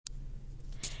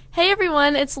Hey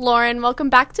everyone, it's Lauren. Welcome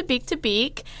back to Beak to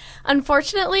Beak.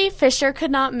 Unfortunately, Fisher could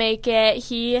not make it.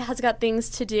 He has got things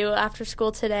to do after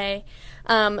school today.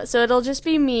 So it'll just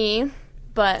be me,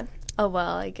 but oh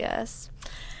well, I guess.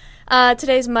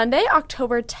 Today's Monday,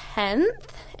 October 10th,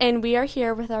 and we are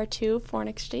here with our two foreign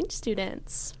exchange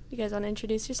students. You guys want to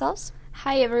introduce yourselves?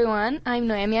 Hi everyone, I'm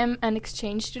Noemi. I'm an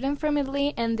exchange student from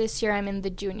Italy, and this year I'm in the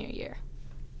junior year.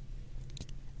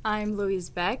 I'm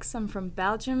Louise Bex. I'm from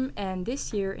Belgium, and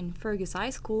this year in Fergus High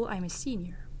School, I'm a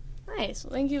senior. Nice.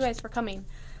 Well, thank you guys for coming.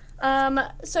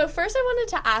 So first I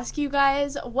wanted to ask you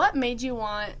guys, what made you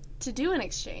want to do an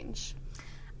exchange?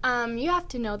 You have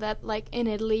to know that, like, in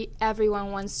Italy,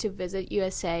 everyone wants to visit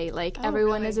USA. Like,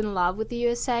 everyone really? is in love with the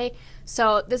USA.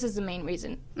 So this is the main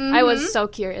reason. I was so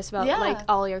curious about, like,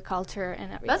 all your culture and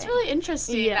everything. That's really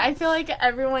interesting. Yeah. I feel like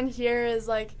everyone here is,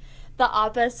 like, the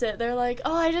opposite. They're like,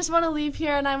 oh, I just want to leave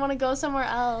here and I want to go somewhere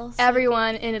else.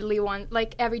 Everyone in Italy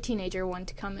every teenager want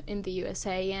to come in the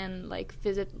USA and, like,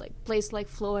 visit, like, places like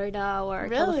Florida or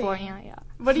California. Yeah.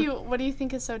 What do you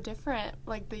think is so different,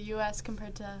 like, the U.S.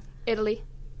 compared to Italy.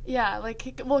 Yeah,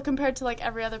 like, well, compared to, like,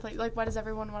 every other place. Like, why does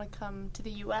everyone want to come to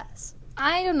the U.S.?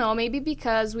 I don't know, maybe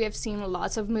because we have seen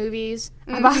lots of movies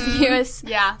about the U.S.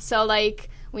 Yeah. So, like,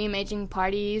 we imagine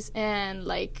parties and,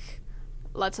 like,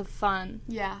 lots of fun.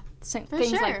 Yeah.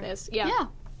 Things like this. Yeah.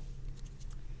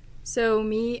 So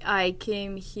me, I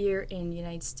came here in the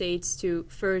United States to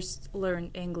first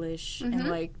learn English and,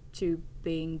 like, to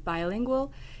being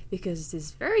bilingual because it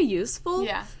is very useful.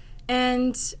 Yeah.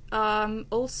 And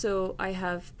also, I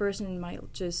person in my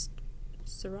just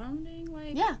surrounding,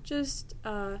 like, just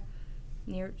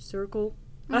near circle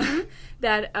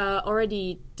that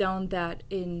already done that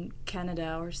in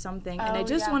Canada or something. And I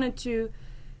just wanted to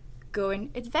go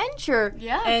an adventure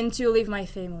and to leave my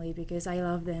family because I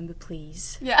love them, but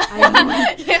please. Yeah.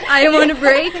 I want a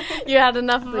break. You had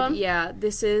enough of them? Yeah,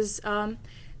 this is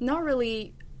not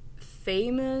really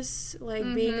famous, like,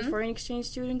 being a foreign exchange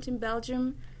student in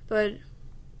Belgium. But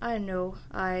I don't know,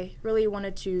 I really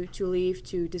wanted to leave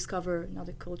to discover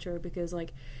another culture because,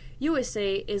 like,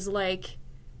 USA is like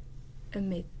a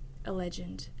myth, a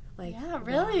legend. Like, yeah,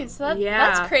 really? Wow. So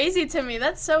that's crazy to me.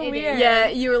 That's so weird. Yeah,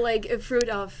 you're like a fruit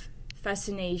of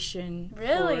fascination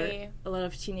really for a lot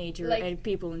of teenagers, like, and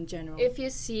people in general. If you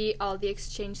see all the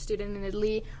exchange students in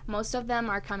Italy, most of them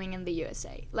are coming in the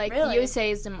USA. Like, really?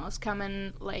 USA is the most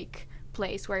common, like,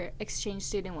 place where exchange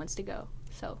student wants to go.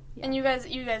 So, yeah. And you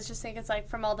guys just think it's, like,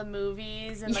 from all the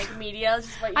movies and, like, media?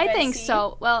 Just what you guys think see?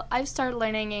 so. Well, I've started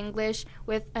learning English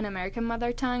with an American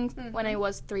mother tongue when I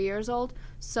was 3 years old.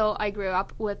 So I grew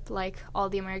up with, like, all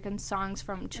the American songs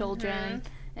from children,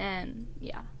 and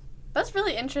yeah. That's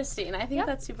really interesting. I think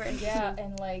that's super interesting. Yeah,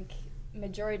 and, like,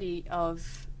 majority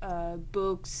of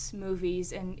books,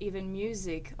 movies, and even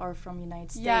music are from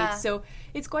United States. Yeah. So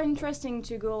it's quite interesting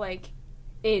to go, like,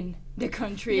 in the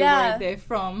country where they're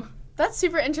from. That's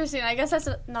super interesting. I guess that's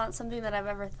not something that I've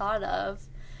ever thought of,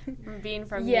 being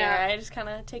from here. I just kind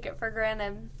of take it for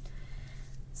granted.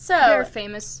 So they're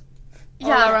famous all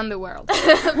around the world.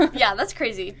 Yeah, that's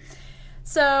crazy.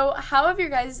 So how have your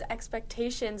guys'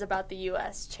 expectations about the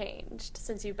U.S. changed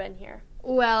since you've been here?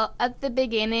 Well, at the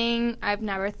beginning, I've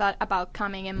never thought about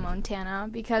coming in Montana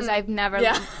because I've never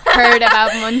heard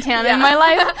about Montana in my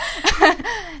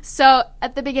life. So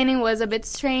at the beginning was a bit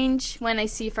strange when I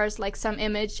see first, like, some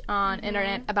image on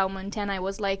internet about Montana. I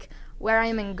was like, where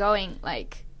am I going?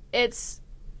 Like, it's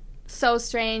so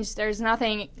strange. There's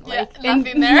nothing, like,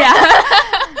 nothing there.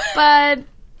 Yeah. But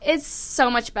it's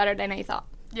so much better than I thought.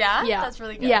 Yeah? That's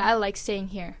really good. Yeah, I like staying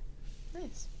here.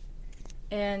 Nice.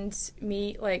 And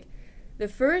me, like, the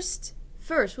first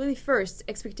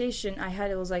expectation I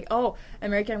had, it was like, oh,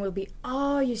 American will be,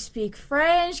 oh, you speak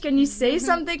French, can you say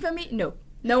something for me?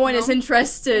 No one is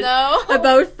interested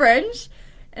about French.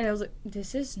 And I was like,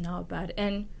 this is not bad.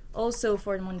 And also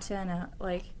for Montana,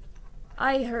 like,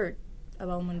 I heard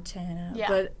about Montana,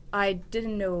 but I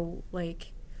didn't know,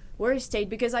 like, where it stayed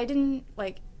because I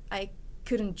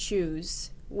couldn't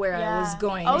choose where I was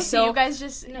going. Oh, so you guys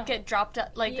just get dropped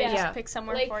up, like, they just pick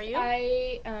somewhere like, for you?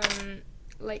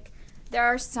 There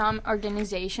are some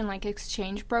organization, like,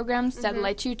 exchange programs that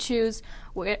let you choose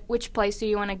which place do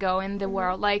you want to go in the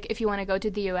world, like, if you want to go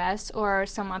to the U.S. or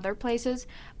some other places.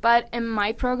 But in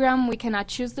my program, we cannot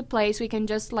choose the place. We can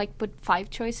just, like, put 5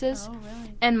 choices. Oh,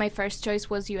 really? And my first choice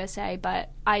was USA,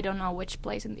 but I don't know which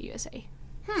place in the USA.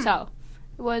 So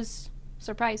it was a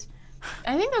surprise.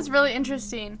 I think that's really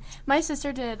interesting. My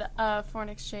sister did a foreign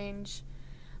exchange,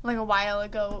 like, a while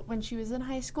ago when she was in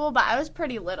high school, but I was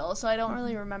pretty little, so I don't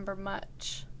really remember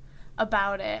much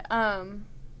about it.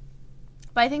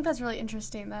 But I think that's really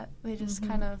interesting that they just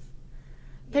kind of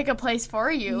pick a place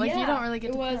for you. Like, you don't really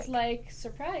get to pick. It was like,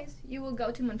 surprise, you will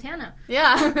go to Montana.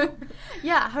 Yeah.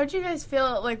 Yeah, how did you guys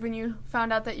feel, like, when you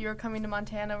found out that you were coming to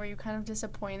Montana? Were you kind of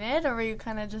disappointed, or were you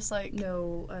kind of just, like...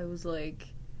 No, I was like...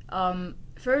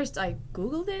 first, I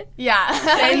Googled it. Yeah.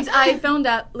 And I found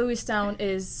that Lewistown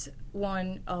is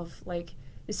one of, like,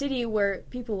 the city where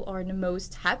people are the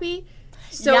most happy.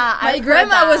 So yeah, my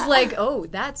grandma was like, oh,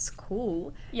 that's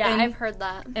cool. Yeah, and, I've heard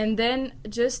that. And then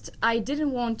I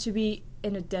didn't want to be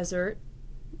in a desert.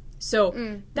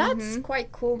 So that's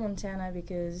quite cool, Montana,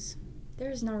 because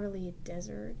there's not really a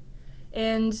desert.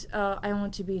 And I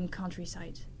want to be in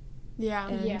countryside. Yeah.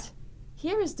 And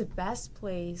here is the best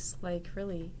place, like,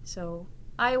 really. So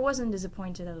I wasn't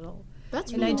disappointed at all.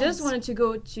 That's and really I just nice. wanted to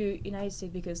go to United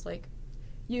States because, like,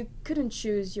 you couldn't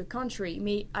choose your country.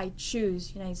 Me, I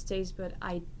choose United States, but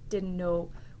I didn't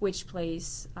know which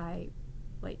place I,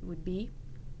 like, would be.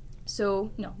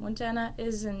 So, no, Montana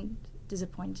isn't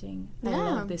disappointing. I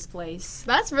love this place.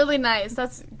 That's really nice.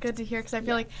 That's good to hear, because I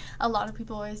feel like a lot of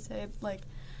people always say, like,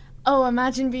 oh,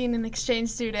 imagine being an exchange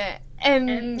student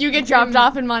and you get dropped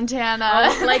off in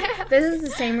Montana. Like, this is the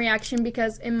same reaction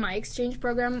because in my exchange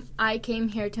program, I came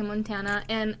here to Montana,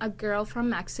 and a girl from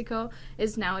Mexico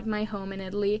is now at my home in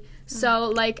Italy. So,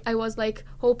 like, I was like,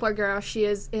 oh, poor girl, she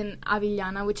is in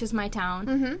Avigliana, which is my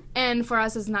town. And for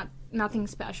us, it's nothing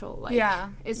special. Like,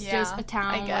 it's just a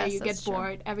town where you get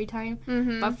bored every time.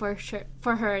 But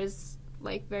for her, it's,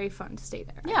 like, very fun to stay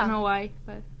there. I don't know why,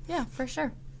 but... Yeah, for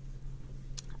sure.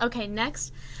 Okay,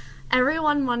 next.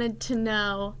 Everyone wanted to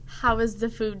know, how is the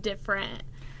food different?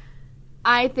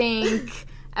 I think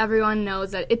everyone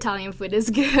knows that Italian food is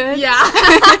good. Yeah.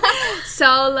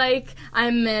 So, like, I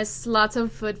miss lots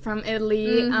of food from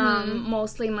Italy.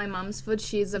 Mostly my mom's food.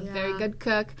 She's a very good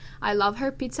cook. I love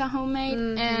her pizza homemade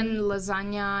and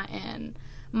lasagna, and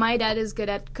my dad is good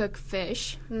at cook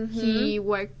fish. He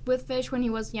worked with fish when he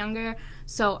was younger,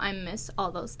 so I miss all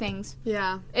those things.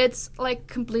 Yeah. It's, like,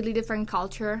 completely different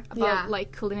culture about,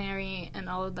 like, culinary and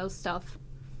all of those stuff.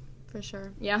 For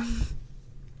sure. Yeah.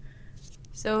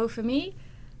 So, for me,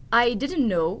 I didn't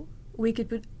know we could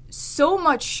put so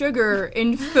much sugar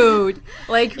in food.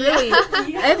 Like, really,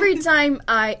 every time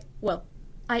I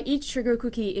eat sugar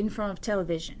cookie in front of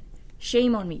television.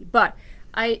 Shame on me. But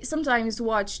I sometimes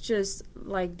watch just,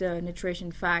 like, the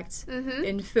nutrition facts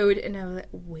in food, and I'm like,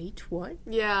 wait, what?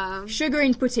 Yeah. Sugar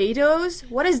in potatoes?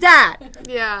 What is that?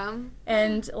 Yeah.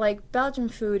 And, like, Belgian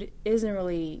food isn't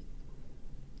really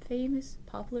famous,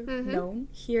 popular, known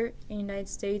here in the United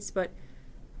States, but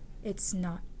it's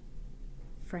not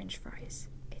French fries.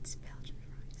 It's Belgian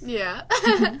fries.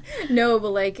 Yeah. No,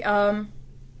 but, like,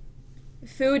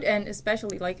 food, and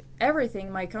especially, like, everything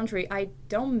in my country, I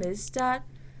don't miss that.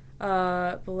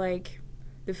 But, like,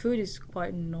 the food is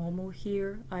quite normal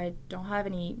here. I don't have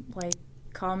any, like,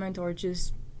 comment or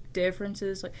just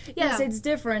differences. Like, yes, it's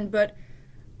different, but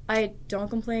I don't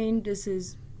complain. This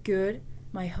is good.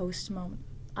 My host mom,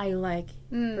 I like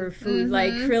her food.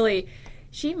 Like, really,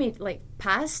 she made, like,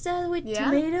 pasta with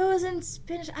tomatoes and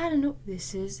spinach. I don't know.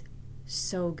 This is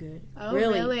so good. Oh,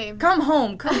 really? Come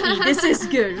home. Come eat. This is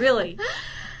good. Really.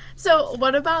 So,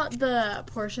 what about the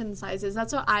portion sizes?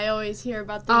 That's what I always hear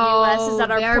about the U.S. is that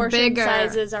our portion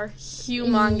sizes are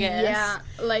humongous. Yeah,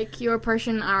 like, your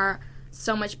portion are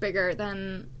so much bigger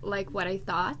than, like, what I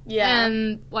thought. Yeah.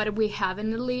 And what we have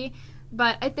in Italy.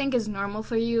 But I think it's normal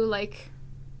for you, like,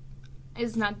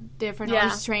 it's not different or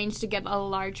strange to get a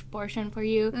large portion for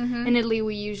you. In Italy,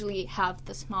 we usually have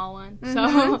the small one.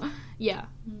 So, yeah.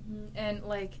 And,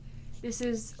 like, this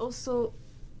is also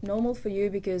normal for you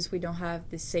because we don't have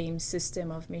the same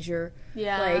system of measure.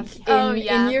 Yeah. Like,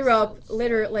 in Europe,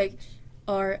 like,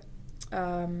 are,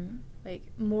 like,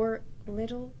 more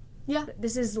little. Yeah.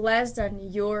 This is less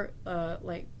than your,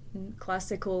 like,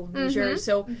 classical measure.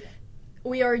 So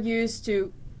we are used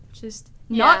to just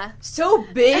not so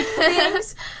big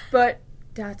things, but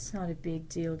that's not a big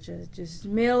deal. Just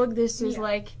milk. This is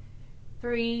like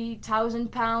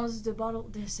 3,000 pounds the bottle.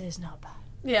 This is not bad.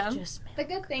 Yeah. Just milk. The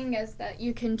good thing is that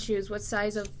you can choose what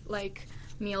size of, like,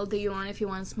 meal do you want, if you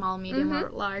want small, medium, or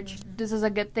large. This is a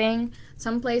good thing.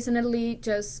 Some place in Italy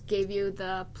just gave you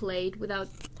the plate without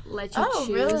let you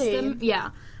choose them.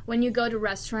 Yeah. When you go to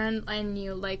restaurant and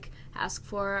you, like, ask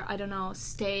for, I don't know,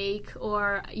 steak,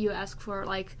 or you ask for,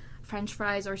 like, French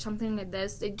fries or something like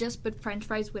this, they just put French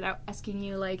fries without asking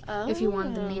you, like, if you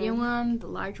want the medium one, the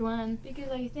large one.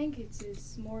 Because I think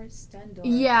it's more standard.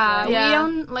 Yeah. We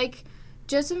don't, like,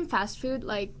 just in fast food,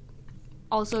 like,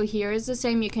 also here is the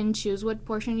same. You can choose what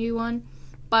portion you want,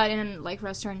 but in, like,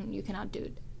 restaurant, you cannot do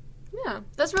it. Yeah,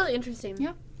 that's really interesting.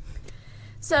 Yeah.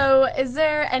 So, is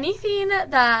there anything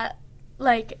that,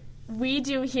 like, we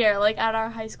do here, like at our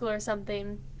high school or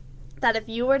something, that if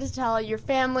you were to tell your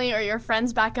family or your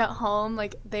friends back at home,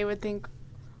 like they would think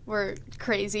we're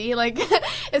crazy. Like,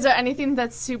 is there anything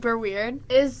that's super weird?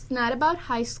 It's not about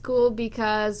high school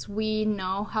because we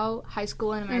know how high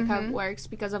school in America works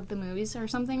because of the movies or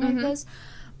something like this,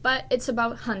 but it's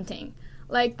about hunting.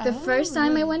 Like, the first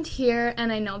time I went here,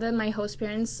 and I know that my host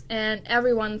parents and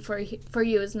everyone for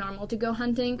you is normal to go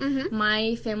hunting,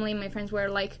 my family and my friends were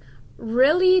like,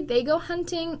 really? They go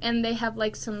hunting? And they have,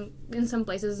 like, in some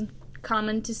places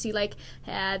common to see, like,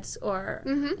 heads or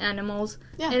animals.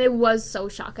 Yeah. And it was so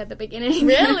shocked at the beginning.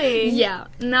 Really? Yeah.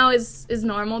 Now is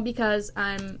normal because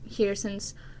I'm here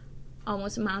since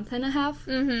almost a month and a half.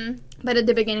 But at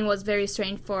the beginning was very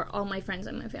strange for all my friends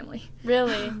and my family.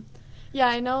 Really? Yeah,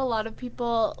 I know a lot of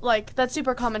people, like, that's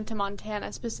super common to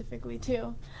Montana specifically,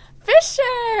 too. Fisher!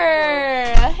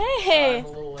 Hey! I'm a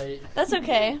little late. That's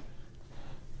okay.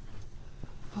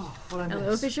 Oh, what I missed?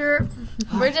 Hello, Fisher.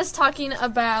 We're just talking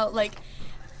about, like,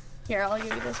 here, I'll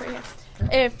give you this right here.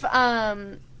 If,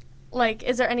 like,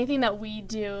 is there anything that we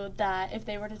do that if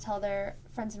they were to tell their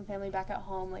friends and family back at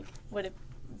home, like, would it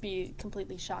be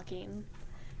completely shocking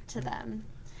to them?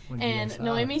 And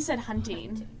Noemi said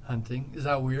hunting. Hunting? Is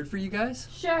that weird for you guys?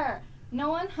 Sure. No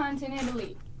one hunts in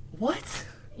Italy. What?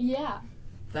 Yeah.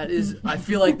 That is, I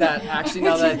feel like that, actually,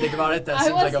 now that I think about it, that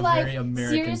seems like a very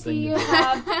American seriously, thing to you do.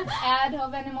 have ad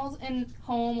of animals in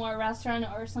home or restaurant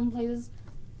or some places.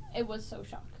 It was so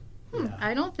shocking. Yeah.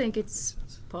 I don't think it's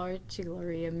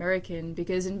particularly American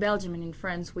because in Belgium and in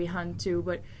France we hunt too,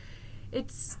 but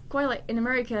it's quite like in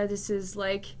America this is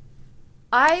like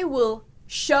I will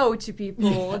show to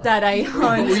people that I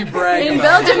hunt. We brag in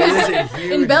about Belgium it. is It is a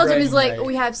huge in Belgium is bragging like right.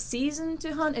 we have season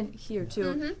to hunt, and here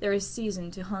too there is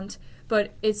season to hunt,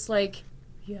 but it's like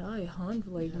yeah, I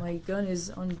hunt, like, my gun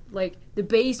is on, like, the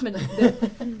basement,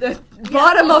 the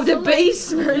bottom of the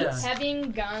basement. Yeah.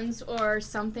 Having guns or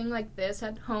something like this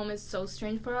at home is so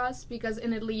strange for us because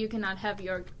in Italy you cannot have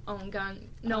your own gun.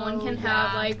 No one can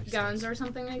have, like, guns or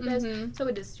something like this, so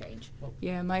it is strange.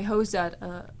 Yeah, my host dad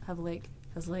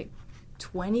has, like,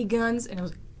 20 guns, and I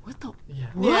was like, what the? Yeah.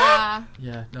 What?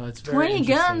 Yeah, no, it's very 20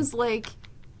 interesting. guns, like,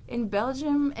 in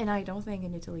Belgium, and I don't think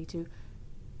in Italy, too.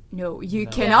 No, you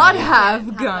cannot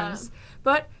have guns.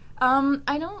 But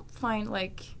I don't find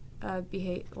like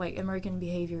American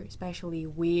behavior especially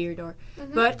weird or.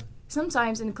 But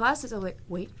sometimes in classes I'm like,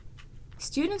 wait,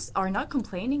 students are not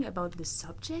complaining about the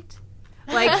subject.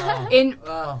 Like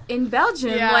in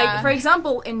Belgium, like for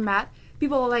example in math,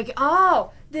 people are like,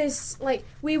 oh, this like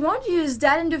we won't use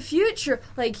that in the future.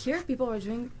 Like here, people are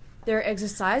doing their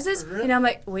exercises, and I'm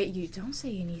like, wait, you don't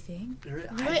say anything.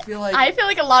 I feel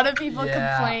like a lot of people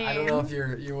complain. I don't know if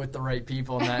you're with the right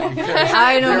people in that because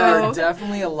I don't there know. are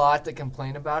definitely a lot that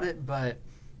complain about it, but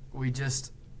we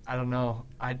just I don't know.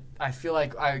 I feel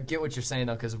like I get what you're saying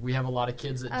though because we have a lot of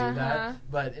kids that do that,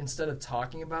 but instead of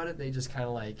talking about it, they just kind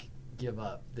of like give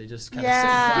up. They just kind of sit in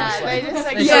class. They just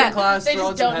like sit in class, they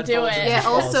throw just on some don't do headphones it. and Yeah, just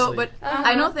fall also, asleep. but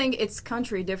I don't think it's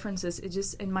country differences. It's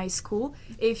just in my school,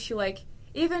 if you like,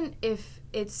 even if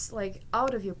it's like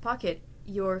out of your pocket,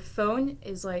 your phone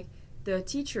is like the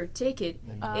teacher take it,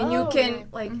 and you can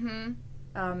like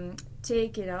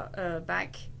take it out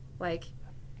back like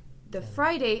the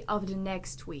Friday of the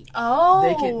next week.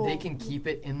 Oh, They can keep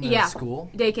it in the school.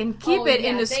 They can keep it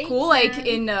in the school, like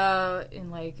in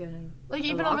like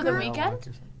even over the weekend.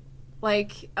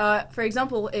 Like, for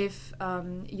example, if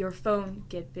your phone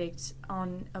get picked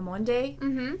on a Monday,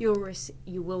 you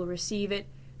will receive it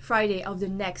Friday of the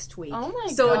next week. Oh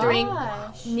my so gosh.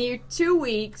 during near 2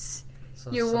 weeks,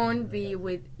 So you something won't like be that.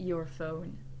 with your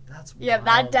phone. That's Yeah, wild.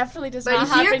 that definitely does But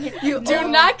not here, happen. you Do all-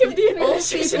 not give the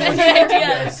administration people- any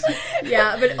ideas.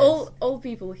 Yeah, but all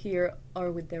people here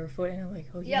are with their phone, and I'm like,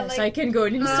 oh Yeah, yes, like- I can go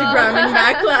on Instagram in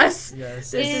math class.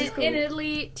 Yes. This is cool. In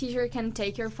Italy, teacher can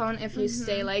take your phone if you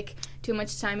stay like too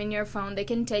much time in your phone. They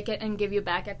can take it and give you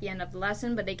back at the end of the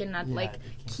lesson, but they cannot like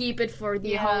keep it for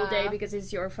the whole day because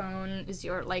it's your phone, is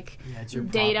your like it's your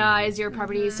data, property. is your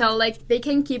property. So like they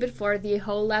can keep it for the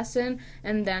whole lesson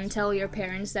and then tell your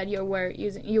parents that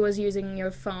you was using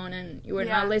your phone and you were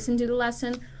not listening to the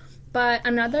lesson. But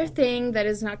another thing that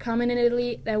is not common in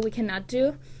Italy that we cannot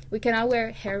do, we cannot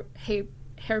wear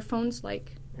hairphones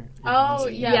like. Oh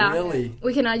yeah. Really?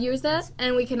 We cannot use that,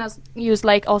 and we cannot use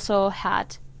like also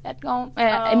hat at home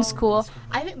in school.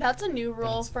 I think that's a new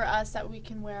rule for us that we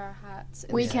can wear our hats.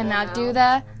 We cannot do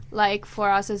that. Like for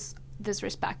us, is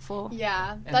disrespectful.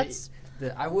 Yeah, And that's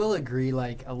I will agree,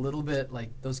 like, a little bit, like,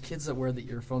 those kids that wear the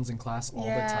earphones in class all the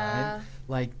time,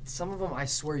 like, some of them, I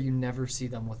swear you never see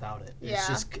them without it. Yeah.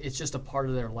 It's just a part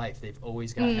of their life. They've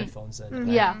always got headphones in.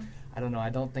 Yeah. I don't know. I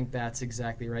don't think that's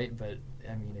exactly right, but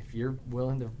I mean, if you're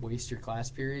willing to waste your class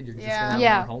period, you're just gonna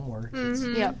have more homework.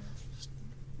 Yeah.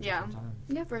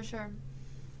 Yeah, for sure.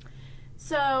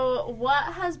 So,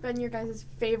 what has been your guys'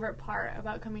 favorite part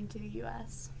about coming to the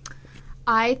U.S.?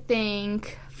 I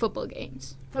think football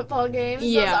games. Football games?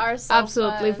 Yeah, Those are so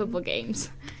absolutely fun. football games.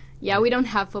 Yeah, we don't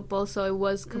have football, so it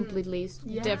was completely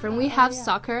different. We have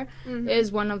soccer.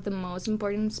 Is one of the most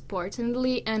important sports in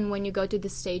Italy, and when you go to the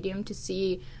stadium to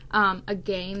see a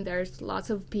game, there's lots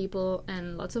of people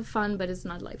and lots of fun, but it's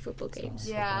not like football games.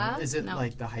 Yeah. Is it No.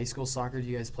 like the high school soccer? Do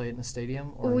you guys play it in the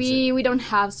stadium? Or We don't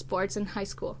have sports in high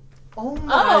school. Oh,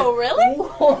 my. Oh,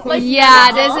 really? Like,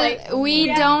 yeah, we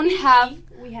don't have.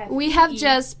 We have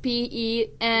just PE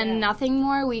and nothing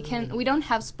more. We don't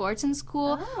have sports in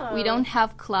school. Oh. We don't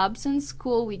have clubs in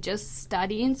school. We just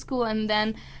study in school, and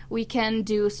then we can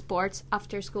do sports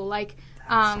after school. Like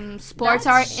sports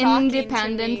are That's shocking to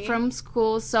independent me. from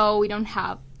school, so we don't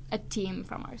have a team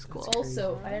from our school.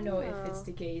 Also, I don't know if it's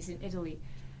the case in Italy.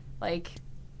 Like,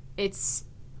 it's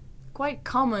quite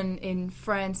common in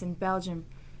France and Belgium.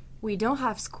 We don't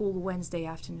have school Wednesday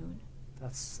afternoon.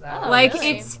 That's Like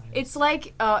really? it's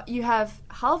like you have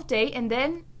half day and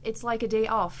then it's like a day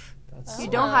off. You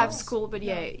don't have school, but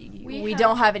we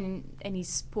don't have any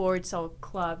sports or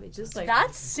club. It's just like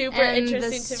That's super And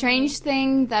interesting the to strange me.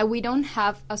 thing that we don't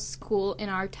have a school in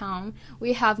our town.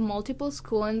 We have multiple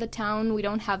schools in the town. We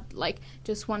don't have like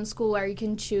just one school where you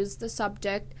can choose the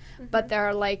subject, but there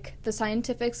are like the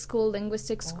scientific school,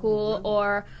 linguistic school,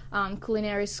 or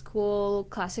culinary school,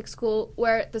 classic school,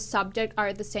 where the subject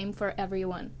are the same for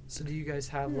everyone. So do you guys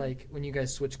have like when you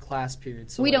guys switch class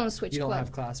periods? So We like, don't switch You don't class.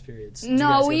 have class periods. Do you No,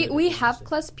 guys go we to we different have classes?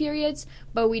 class periods,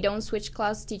 but we don't switch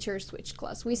class. Teachers switch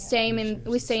class. We stay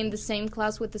in the same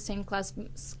class with the same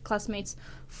classmates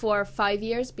for 5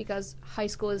 years because high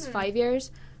school is 5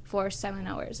 years for 7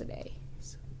 hours a day.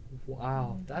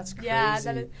 Wow, that's crazy. Yeah,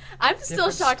 that is. I'm still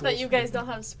Different shocked that schools you for guys different-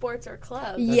 don't have sports or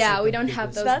clubs. Yeah, like we the don't have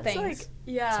biggest- those That's things. like, It's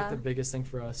yeah. like the biggest thing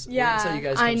for us. Yeah. Wait until you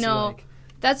guys I come see, know. like,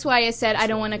 That's why I said I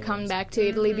don't want to That's come what back to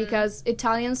Italy because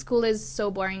Italian school is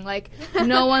so boring. Like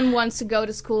no one wants to go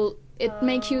to school. It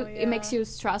makes you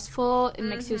stressful. It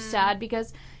makes you sad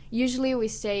because usually we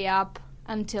stay up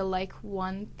until like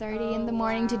 1:30 in the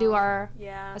morning to do our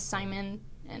Yeah. assignment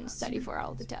and study for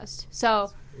all the tests. So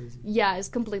crazy. yeah, it's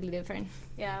completely different.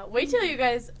 Yeah. Wait till you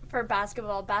guys for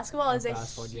basketball. Basketball is a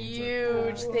Basketball games are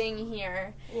huge cool. thing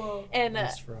here. Whoa. And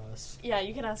That's for us. yeah,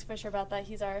 you can ask Fisher about that.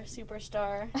 He's our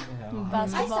superstar. Yeah.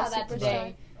 Basketball I saw that superstar.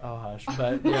 today. Oh hush,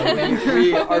 but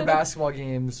yeah, our basketball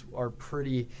games are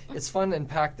pretty. It's fun and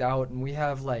packed out, and we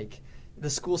have like the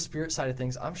school spirit side of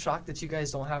things. I'm shocked that you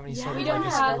guys don't have any sort We of don't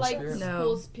like a have school like spirit. No.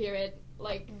 school spirit.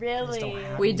 Like Really?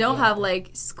 We don't have like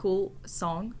school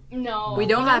song. no, We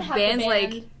don't have a bands,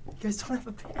 like- You guys don't have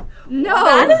a band. No.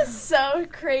 That is so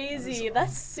crazy.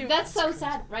 That's super. That's so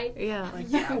sad, right? Yeah. Like,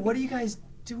 yeah, what do you guys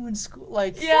do in school?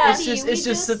 Like, Yeah. it's just We it's just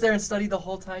just- sit there and study the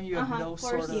whole time. You have no for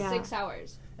sort of, Yeah. 6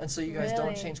 hours. and so you guys don't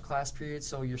Really? change class periods,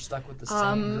 so you're stuck with the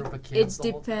same group of It kids.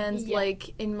 the whole time? depends. Yeah. Like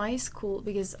in my school,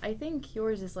 because I think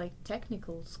yours is like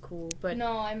technical school, but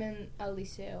No, I'm in El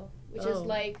Liceo, which is Oh.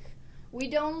 like we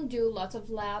don't do lots of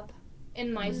lab.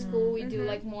 In my school, we do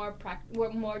like more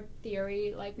more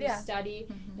theory. Like we Yeah. study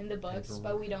in the books, but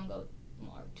Paperwork. we don't go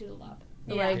more to the lab.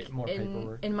 like More in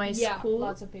paperwork. my Yeah, school,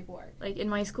 lots of paperwork. like in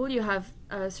my school, you have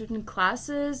certain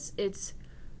classes. It's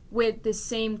with the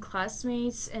same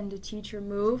classmates and the teacher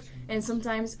move. And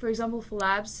sometimes, for example, for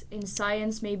labs in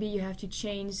science, maybe you have to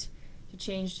change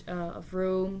of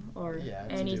room or Yeah, to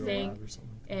do a anything. lab or something.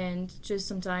 And just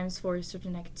sometimes for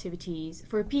certain activities,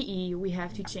 for PE, we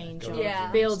have to change Go of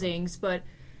Yeah. buildings. But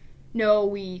no,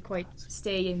 we quite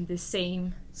stay in the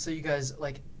same. So you guys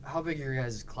like, how big are your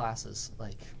guys' classes?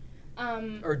 Like,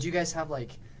 Um, or do you guys have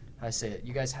like, how I say it?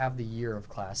 You guys have the year of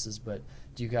classes, but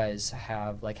do you guys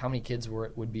have like how many kids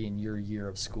would be in your year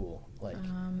of school? Like,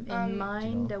 In Um, mine,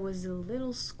 you know? there was a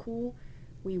little school.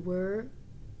 We were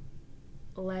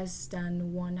less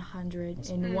than 100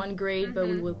 in one grade, but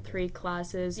we were 3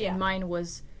 classes. Yeah. And mine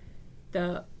was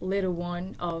the little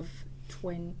one of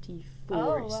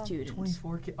 24 Oh, wow. students.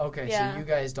 24 kids. Okay, Yeah. so you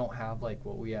guys don't have like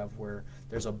what we have, where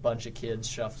there's a bunch of kids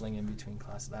shuffling in between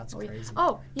classes. That's crazy.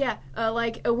 Oh, yeah,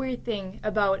 like a weird thing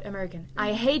about American.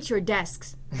 I hate your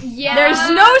desks. yeah, There's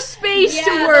no space to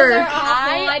those work. are awful.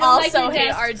 I don't like also your hate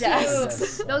desk our too.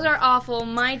 desks. Those are awful.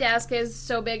 My desk is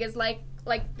so big. It's like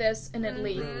this in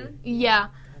Italy. Mm-hmm. Yeah,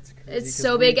 That's crazy. It's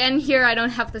so big, and here I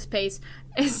don't have the space.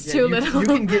 It's too little. You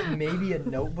can get maybe a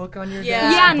notebook on your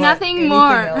desk. Yeah, nothing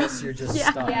more. Anything else, you're just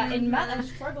stuck. Yeah, in math I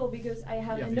struggle because I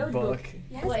have a notebook.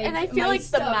 Yes, and I feel like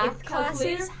the math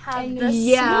classes have the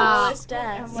smallest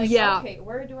desk. I'm like, okay,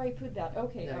 where do I put that?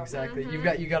 Okay. Yeah, exactly. You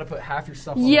got to put half your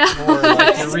stuff on the floor.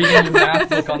 Like you're reading your math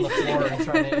book on the floor and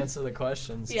trying to answer the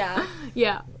questions. Yeah.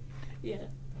 Yeah.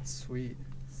 That's sweet.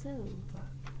 So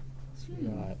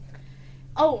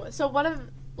what of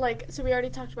so we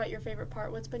already talked about your favorite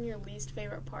part. What's been your least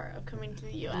favorite part of coming to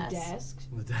the U.S.?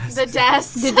 The desk. The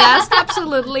desk. The desk,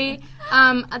 absolutely.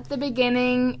 At the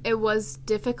beginning, it was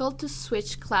difficult to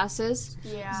switch classes.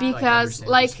 Yeah. Because,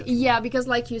 because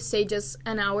like you say, just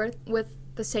an hour with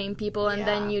the same people, and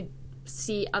then you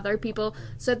see other people.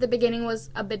 So at the beginning was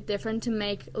a bit different to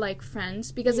make,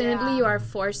 friends. Because in Italy, you are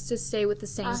forced to stay with the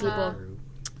same people.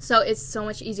 So it's so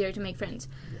much easier to make friends.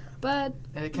 And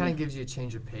it kind of gives you a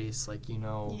change of pace,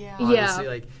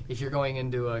 obviously, if you're going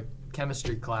into a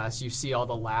chemistry class, you see all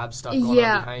the lab stuff going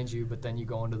on behind you, but then you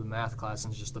go into the math class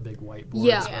and it's just a big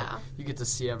whiteboard. So you get to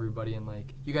see everybody, and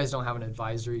you guys don't have an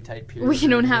advisory type period. We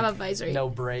don't have advisory. No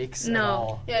breaks at No.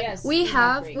 all. Yes. We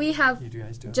have You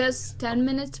guys do just 10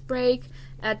 minutes break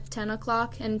at 10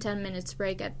 o'clock and 10 minutes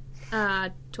break at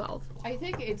 12. I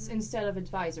think it's instead of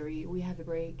advisory, we have a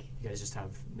break. You guys just have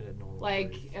a normal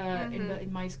break.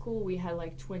 In my school, we had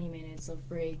 20 minutes of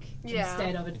break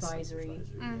instead of advisory.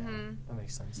 That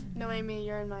makes sense. Noemi,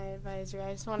 you're in my advisory.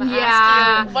 I just want to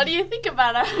ask you, what do you think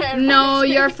about our advisory? No,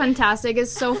 you're fantastic.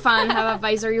 It's so fun to have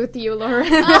advisory with you, Lauren.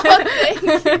 Thank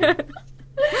you.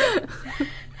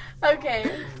 Okay.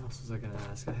 What else was I going to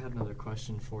ask? I had another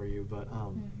question for you, but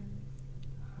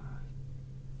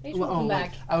Welcome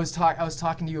back. I was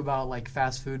talking to you about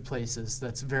fast food places.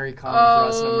 That's very common for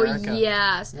us in America. Oh,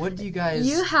 yes. What do you guys?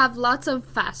 You have lots of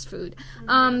fast food.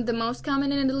 The most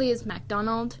common in Italy is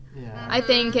McDonald's. Yeah. I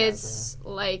think it's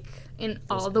in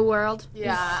all the world.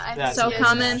 Yeah, it's so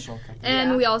common.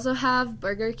 And we also have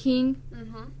Burger King.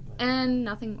 And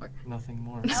nothing more. Nothing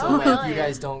more. So you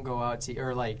guys don't go out to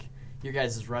your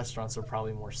guys' restaurants are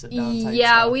probably more sit down type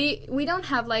stuff. we don't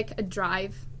have a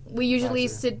drive. We usually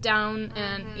sit down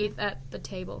and eat at the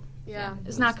table. Yeah.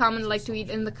 It's not common to eat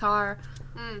in the car.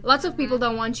 Lots of people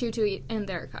don't want you to eat in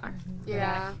their car.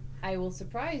 Yeah. I will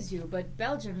surprise you, but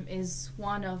Belgium is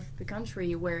one of the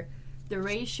country where the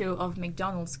ratio of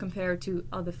McDonald's compared to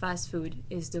other fast food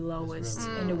is the lowest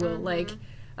in the world.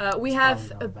 We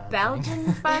have a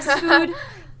Belgian fast food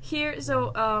here,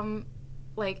 so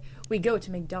we go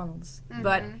to McDonald's,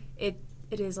 but it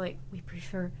is we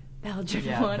prefer Belgian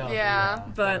one.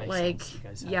 But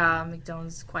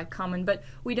McDonald's is quite common, but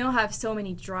we don't have so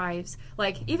many drives.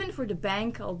 Even for the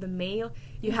bank or the mail,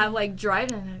 you have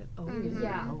drive and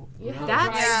You have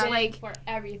that's drive for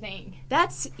everything.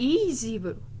 That's easy,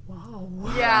 but wow.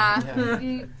 Yeah.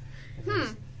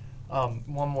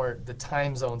 One more, the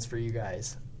time zones for you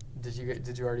guys. Did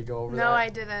you already go over that? No, I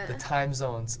didn't. The time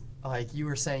zones. You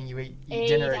were saying you eat 8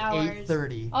 dinner hours. at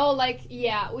 8:30. Oh,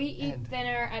 we eat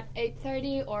dinner at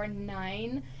 8:30 or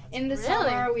 9. In the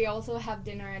summer, we also have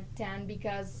dinner at 10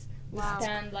 because we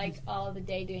spend all the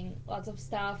day doing lots of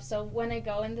stuff. So when I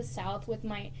go in the south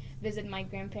visit my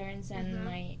grandparents and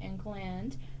my uncle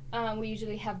and we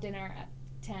usually have dinner at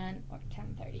 10 or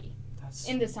 10:30.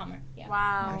 In the summer,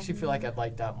 Wow. I actually feel like I'd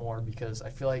like that more because I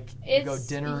feel like you go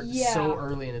dinner so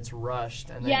early and it's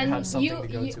rushed, and then you have something to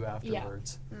go to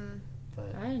afterwards.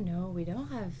 But I don't know. We don't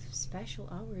have special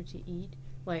hour to eat.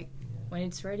 When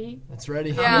it's ready. It's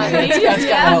ready.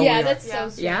 Yeah. That's so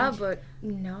strange. Yeah, but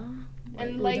no.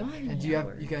 And we don't have and do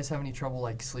you guys have any trouble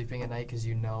sleeping at night? Because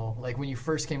when you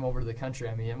first came over to the country,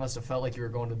 I mean, it must have felt like you were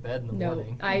going to bed in the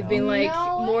morning. I've been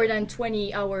more than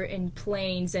 20 hours in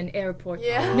planes and airports.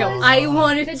 Yeah. No, I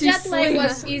wanted to sleep. The jet lag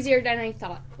was easier than I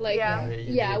thought.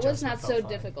 It was not so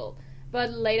difficult.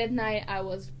 But late at night, I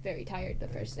was very tired the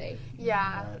first day.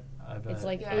 Yeah. I bet. It's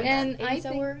 8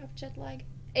 hours of jet lag.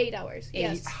 8 hours.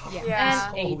 Yes.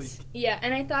 Yeah. And 8. Yeah,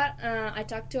 and I thought I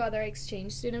talked to other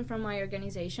exchange students from my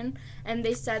organization, and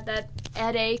they said that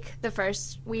headache the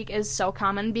first week is so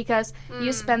common because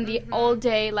you spend the whole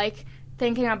day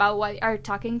thinking about what are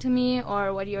talking to me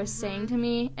or what you're saying to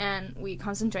me, and we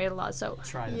concentrate a lot. So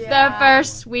the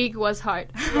first week was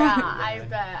hard. Yeah, I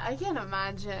bet. I can't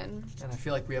imagine. And I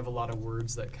feel like we have a lot of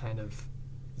words that kind of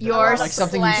Your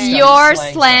slang. Your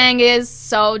slang is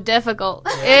so difficult.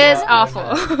 It's awful.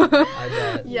 I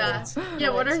bet. Yeah.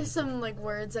 What are some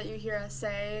words that you hear us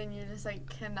say and you just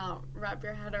cannot wrap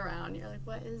your head around? You're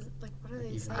what are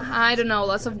they saying? I don't know,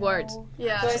 lots of words.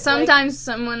 Yeah. Sometimes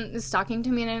someone is talking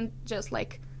to me and I'm just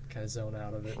kind of zone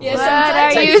out of it. Yeah,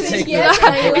 What are you sometimes yes,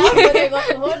 I love it.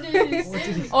 Like, what did you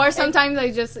say? Or sometimes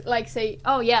I just like say,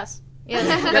 "Oh yes,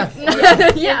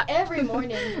 yes." Yeah. Every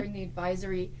morning during the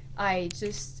advisory, I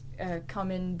just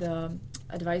come in the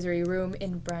advisory room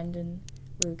in Brandon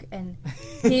Luke, and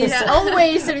he's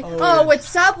always saying, "Oh,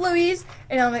 what's up, Louise?"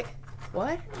 And I'm like,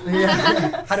 "What?"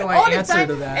 Yeah. How do I All the answer time.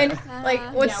 to that? And like,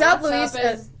 "What's Yeah, up, what's Louise?"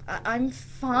 up is I'm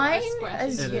fine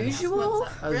as It is. usual.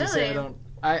 I was gonna say, I don't.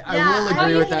 I Yeah, will how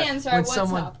agree you with can that. answer When what's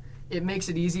someone, up. it makes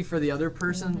it easy for the other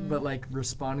person, but like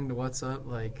responding to what's up,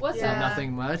 like What's up?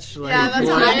 nothing much. Like, Yeah, that's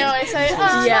what I always say.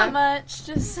 Oh, Yeah. not much.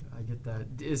 Just I get that.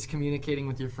 Is communicating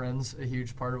with your friends a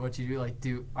huge part of what you do? Like,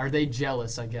 are they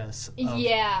jealous? I guess. of-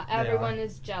 Yeah, They everyone are.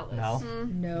 is jealous. No.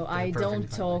 No, They're I perfectly don't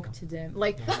fine, talk Michael. to them.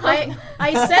 Like, I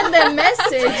send them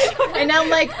message, and I'm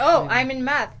like, oh, I'm in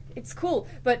math. It's cool.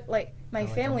 But, like, my like,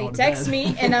 I'm family going to texts bed.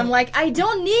 me, and I'm like, I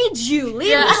don't need you.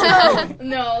 Leave me alone.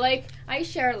 No, like I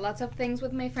share lots of things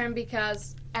with my friend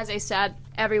because, as I said,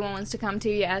 everyone wants to come to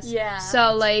US. Yeah.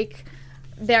 So like,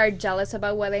 they're jealous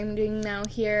about what I'm doing now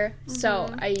here. So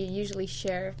I usually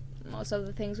share most of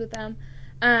the things with them.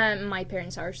 My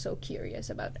parents are so curious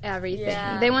about everything.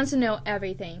 Yeah. They want to know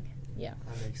everything. Yeah.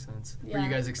 That makes sense. Were Yeah. you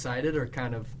guys excited or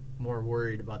kind of more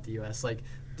worried about the U.S.? Like,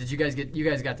 did you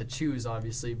guys got to choose,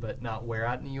 obviously, but not where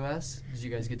at in the U.S.? Did you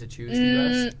guys get to choose the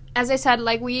U.S.? As I said,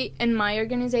 like in my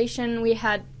organization, we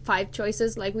had 5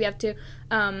 choices. Like we have to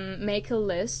make a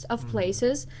list of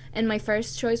places, and my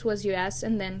first choice was U.S.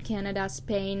 and then Canada,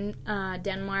 Spain,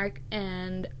 Denmark,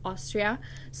 and Austria.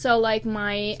 So like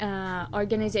my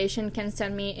organization can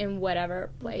send me in whatever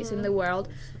place in the world.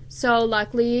 So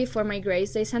luckily for my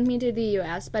grades, they sent me to the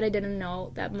U.S., but I didn't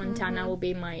know that Montana will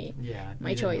be my Yeah. my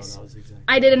you didn't know choice. that was exactly.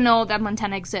 I didn't know that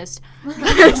Montana exists.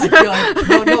 I feel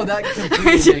like no, that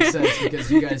completely makes sense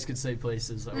because you guys could say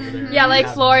places over there. Yeah, You like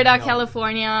have Florida, no-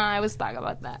 California. I was talking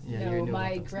about that. Yeah, you No, knew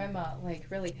my about those. grandma, like,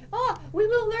 really, oh, we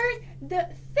will learn the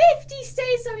 50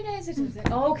 states of the United States. I was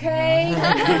like,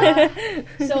 okay.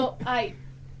 So I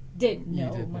did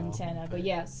know did know, Montana, but but-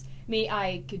 yes,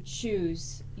 I could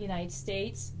choose United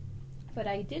States, but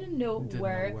I didn't know Didn't know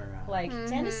where, where at. like,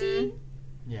 Tennessee,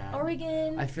 Yeah.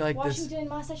 Oregon, I feel like Washington,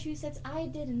 Massachusetts, I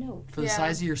didn't know. For the Yeah.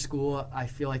 size of your school, I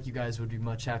feel like you guys would be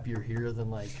much happier here than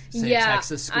like say Yeah,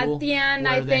 Texas school. at the end,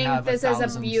 where I they think have this is a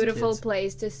 1,000 beautiful kids.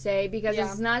 place to stay because Yeah.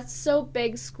 it's not so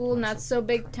big school, Not not so- so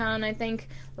big town. I think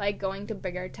like going to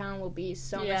bigger town will be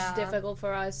so Yeah. much difficult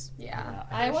for us. yeah. Yeah,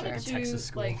 I wish wanted had to, Texas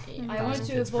school. like, I 1,000 wanted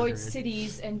to kids per avoid grade.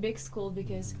 cities and big school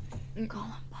because Mm.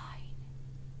 Columbine,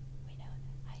 we know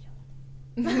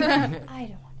that. I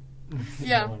don't want You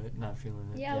Yeah. don't want it, not feeling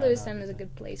it. Yeah, no, Lewistown I is a get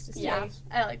good place to stay. Yeah,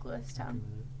 I like Lewistown.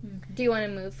 it. Do you want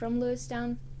to move from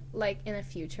Lewistown, like in the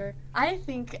future? I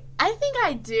think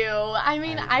I do. I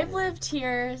mean, I I've do. lived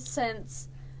here since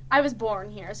I was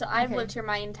born here, so I've Okay. lived here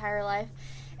my entire life.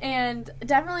 And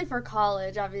definitely for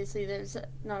college, obviously there's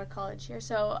not a college here.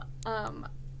 So,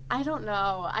 I don't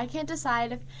know. I can't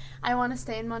decide if I want to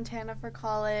stay in Montana for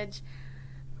college.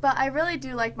 But I really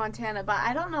do like Montana, but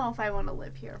I don't know if I want to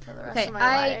live here for the rest Okay, of my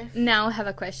I life. now have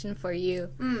a question for you.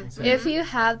 If you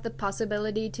have the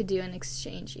possibility to do an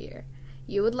exchange year,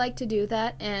 you would like to do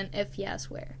that, and if yes,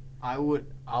 where?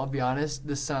 I'll be honest,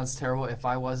 this sounds terrible. If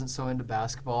I wasn't so into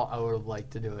basketball, I would have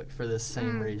liked to do it for this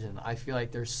same reason. I feel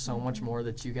like there's so much more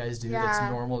that you guys do that's Yeah.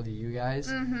 normal to you guys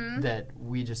Mm-hmm. that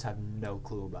we just have no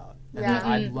clue about. And Yeah.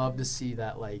 I'd love to see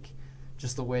that, like,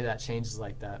 just the way that changes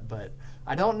like that. But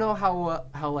I don't know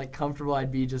how like comfortable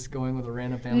I'd be just going with a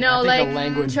random family. No, I think like, the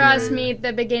language trust barrier- me, at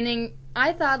the beginning,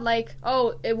 I thought, like,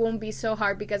 oh, it won't be so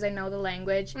hard because I know the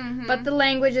language. But the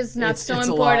language is not It's- so it's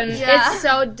a lot. important. Yeah. It's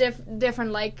so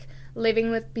different, like, living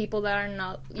with people that are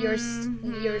not your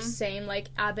same, like,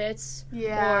 habits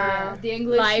Yeah. The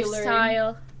English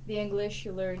lifestyle. the English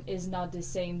you learn is not the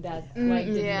same that like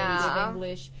the Yeah. native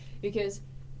English, because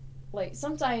like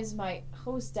sometimes my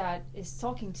host dad is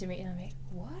talking to me and I'm like,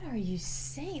 what are you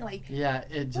saying? Like, Yeah,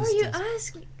 it what just are you is.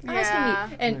 asking Yeah.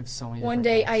 me? We And have so many one different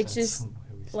day I accents just, and the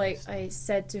way we say like stuff. I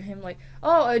said to him like,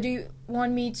 oh, do you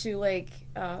want me to like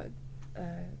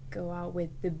go out with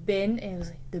the bin? And he was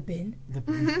like, the bin?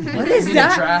 What is The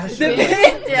that? trash? The Yeah.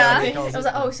 bin? Yeah. he I calls was it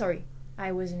like, oh, that. sorry,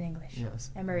 I was in English,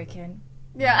 Yes. American.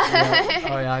 Yeah. Yeah.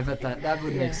 Oh yeah, I bet that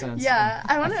would make sense. Yeah,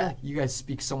 I I want feel to. like you guys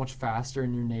speak so much faster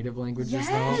in your native languages Yes.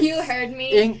 though. You heard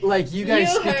me. Like you guys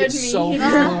You speak heard it me. so fluent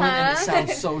and it Uh-huh.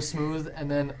 sounds so smooth, and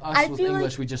then us I with feel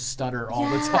English like- we just stutter all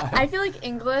the Yeah, time. I feel like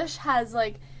English has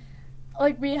like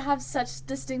we have such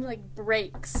distinct like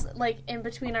breaks like in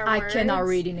between our I words. cannot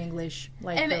read in English.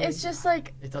 Like, And really. it's just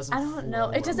like It doesn't. I don't know.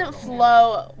 flow It doesn't well at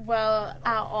all. flow well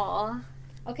at all.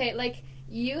 Okay, like,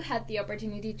 you had the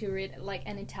opportunity to read, like,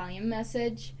 an Italian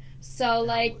message. So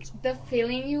like the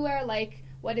feeling you were like,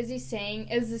 what is he saying,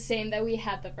 is the same that we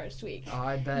had the first week. Oh,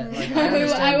 I bet. Like, I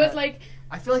understand I was that. like,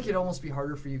 I feel like it'd almost be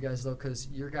harder for you guys though, because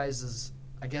your guys is,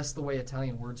 I guess the way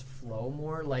Italian words flow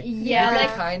more. Like yeah, you can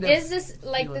like kind of is this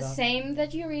like feel the it out. same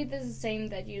that you read is the same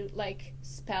that you like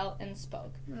spell and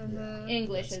spoke.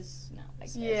 English is not like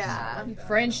this. Yeah.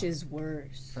 French is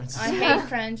worse. I hate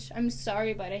French. I'm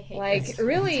sorry, but I hate Like, it.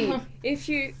 really, if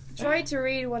you try to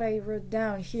read what I wrote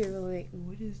down here, you're like,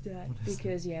 what is that? What is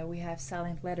Because, yeah, we have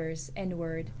silent letters,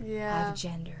 N-word, Yeah. have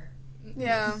gender.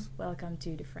 Yeah. Welcome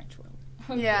to the French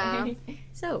world. Yeah.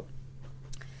 So,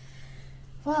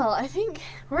 Well, I think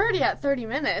we're already at 30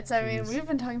 minutes. I mean, Jeez. we've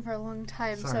been talking for a long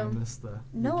time. Sorry, I so missed the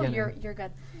no, beginning. you're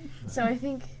good. So I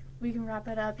think we can wrap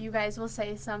it up. You guys will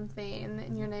say something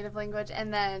in your native language,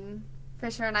 and then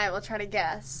Fisher and I will try to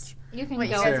guess You can what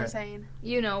you go. guys Sure. are saying.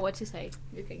 You know what to say.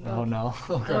 You can go. Oh no.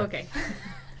 Okay. okay.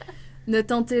 Ne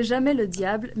tentez jamais le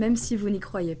diable, même si vous n'y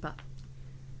croyez pas.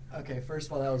 Okay, first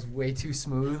of all, that was way too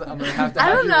smooth. I'm gonna have to. I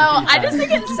have don't you know. repeat I that. just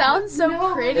think it sounds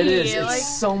so pretty. It is. It's Like,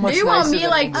 so much. Do you want nicer me, than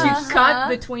like, to English. cut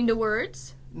between the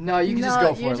words? No, you can no, just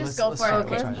go for you it. just Let's, go let's for try it.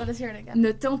 Let's try Let us hear it again.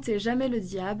 Ne tentez jamais le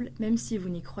diable, même si vous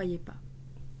n'y croyez pas.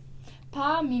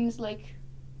 Pa means like.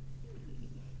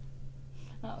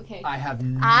 Oh, okay. I have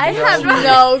no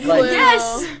no clue. Like,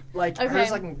 Yes! Like Okay.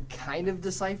 hers, I can kind of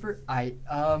decipher.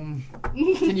 Can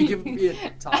you give me a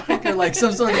topic or like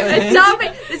some sort of A hint?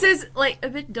 topic. This is like a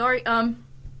bit dark.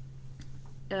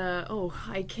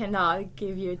 I cannot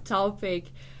give you a topic.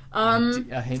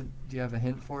 A hint? Do you have a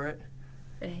hint for it?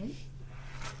 A hint?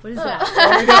 What is that?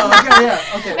 There we go.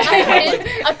 Okay, yeah.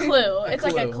 Okay. A clue. It's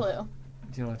like a clue. clue.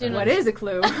 Do you know what Do you that What is? is a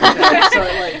clue? Okay, so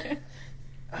like,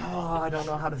 I don't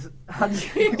know how to you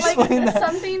Like explain that.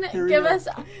 something. Here we Give go. us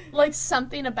like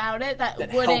something about it that,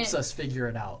 That wouldn't. helps us figure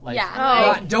it out. Like, Yeah.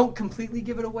 not- don't completely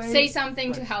give it away. Say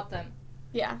something to help them.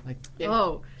 Yeah. Like,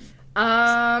 Oh.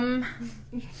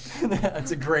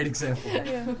 that's a great example.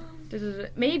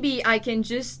 Maybe I can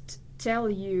just tell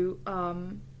you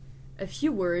a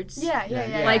few words. Yeah.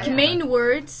 Like yeah. main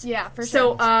words. Yeah, for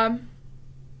So, sure.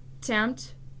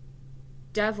 tempt,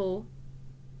 devil,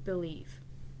 believe.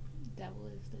 Devil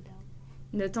is the devil.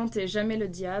 Ne tentez jamais le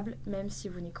diable, même si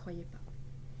vous n'y croyez pas.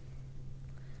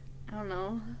 I don't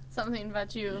know. Something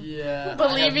about you Yeah.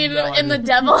 believing I have no in the idea.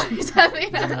 devil or something.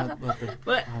 Yeah,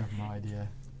 What? I have no idea.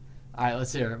 All right,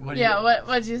 let's hear it. What do Yeah, you...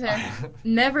 what'd you say?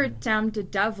 Never tempt the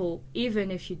devil,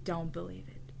 even if you don't believe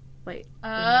it. Like, Oh,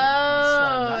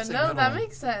 That's a no, good that one.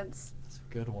 makes sense. That's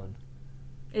a good one.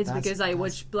 it's That's- because I that's-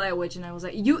 watched Blair Witch and I was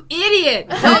like, you idiot!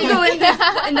 Don't go in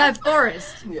that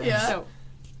forest. Yeah. So,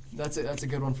 That's a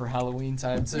good one for Halloween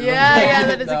time too. Yeah,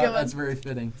 that is a No, good one. That's very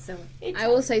fitting. so I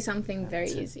will say something very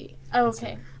easy. Oh,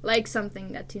 okay. Like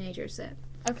something that teenagers said.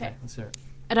 Okay. Let's hear it.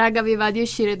 Raga, vi va di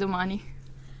uscire domani.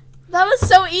 That was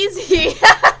so easy.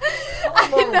 I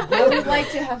know. I would like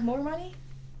to have more money.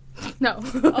 No.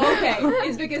 Okay,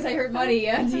 it's because I heard money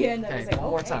at the end. I Okay, was like, one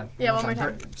more okay. time. Yeah, one more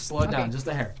time. Slow it down, Okay. just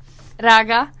a hair.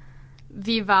 Raga,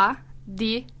 vi va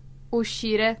di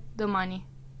uscire domani.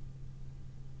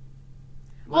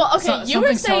 Well, okay, you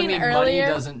were something saying telling me earlier-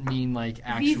 money doesn't mean like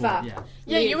actual. Viva. Yeah.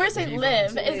 Yeah, you were saying Viva.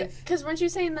 live. Live. Because weren't you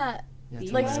saying that Yeah,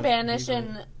 like live, Spanish viva.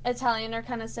 and Italian are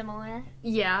kind of similar?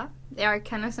 Yeah, they are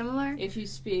kind of similar. If you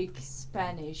speak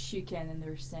Spanish, you can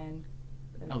understand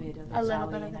a bit of A little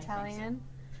bit Italian, of I think so. Do Italian.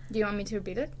 you want me to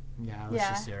repeat it? Yeah, let's Yeah,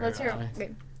 just hear let's it. hear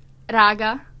it.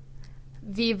 Raga,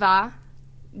 vi va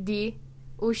di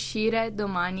uscire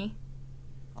domani.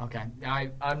 Okay,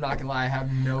 I'm not gonna lie, I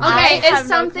have no. Okay, I have it's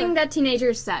no something clue. that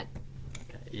teenagers said.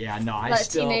 Yeah, no, I Let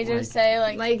still teenagers like, say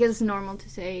like, Like it's normal to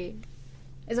say.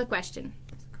 It's a question.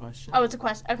 question. oh, it's a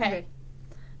question. Okay.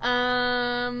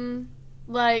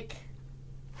 Like,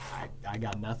 I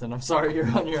got nothing. I'm sorry,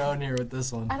 you're on your own here with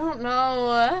this one. I don't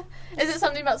know. Is it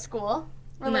something about school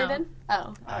related? Oh.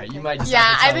 All right, you might just. Yeah,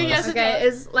 have to I tell think us. yes. Okay,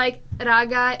 it's like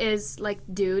raga is like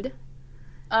dude.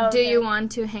 Oh, Do okay. you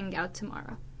want to hang out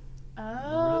tomorrow?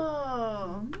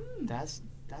 Oh. That's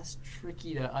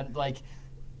tricky to like.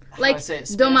 How do Like I say it?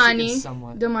 Spanish domani, is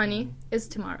somewhat- domani is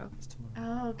tomorrow. It's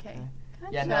tomorrow. Oh, okay.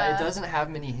 Yeah, no, it doesn't have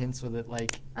many hints with it.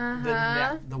 Like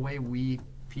Uh-huh. the way we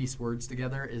piece words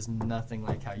together is nothing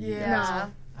like how you Yeah.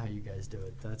 guys do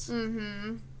it. That's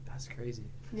Mm-hmm. that's crazy.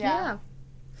 Yeah.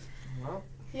 Well,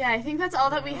 Yeah, I think that's all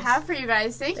that we have for you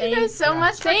guys. Thank you Thank- guys so yeah.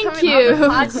 much for Thank coming you. on the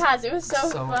podcast. It was so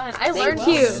So- fun. I learned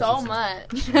you. so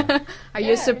much. Are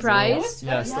you surprised?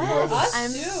 yes, the Yes. world is I'm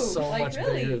so much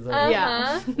bigger than Uh-huh. Yeah.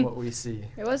 Yeah. Uh-huh. what we see.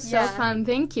 It was so Yeah. fun.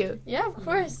 Thank you. Yeah, of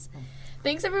course.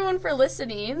 Thanks, everyone, for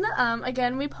listening.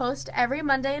 Again, we post every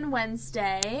Monday and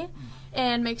Wednesday.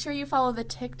 And make sure you follow the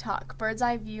TikTok, Bird's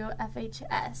Eye View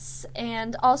FHS.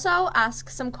 And also ask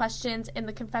some questions in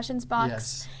the confessions box.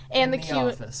 Yes, and in the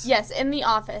office. Yes, in the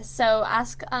office. So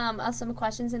ask us some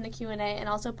questions in the Q&A and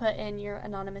also put in your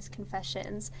anonymous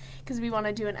confessions because we want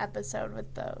to do an episode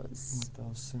with those. With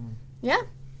those soon. Yeah.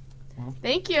 Well,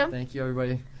 thank you. Thank you,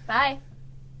 everybody. Bye.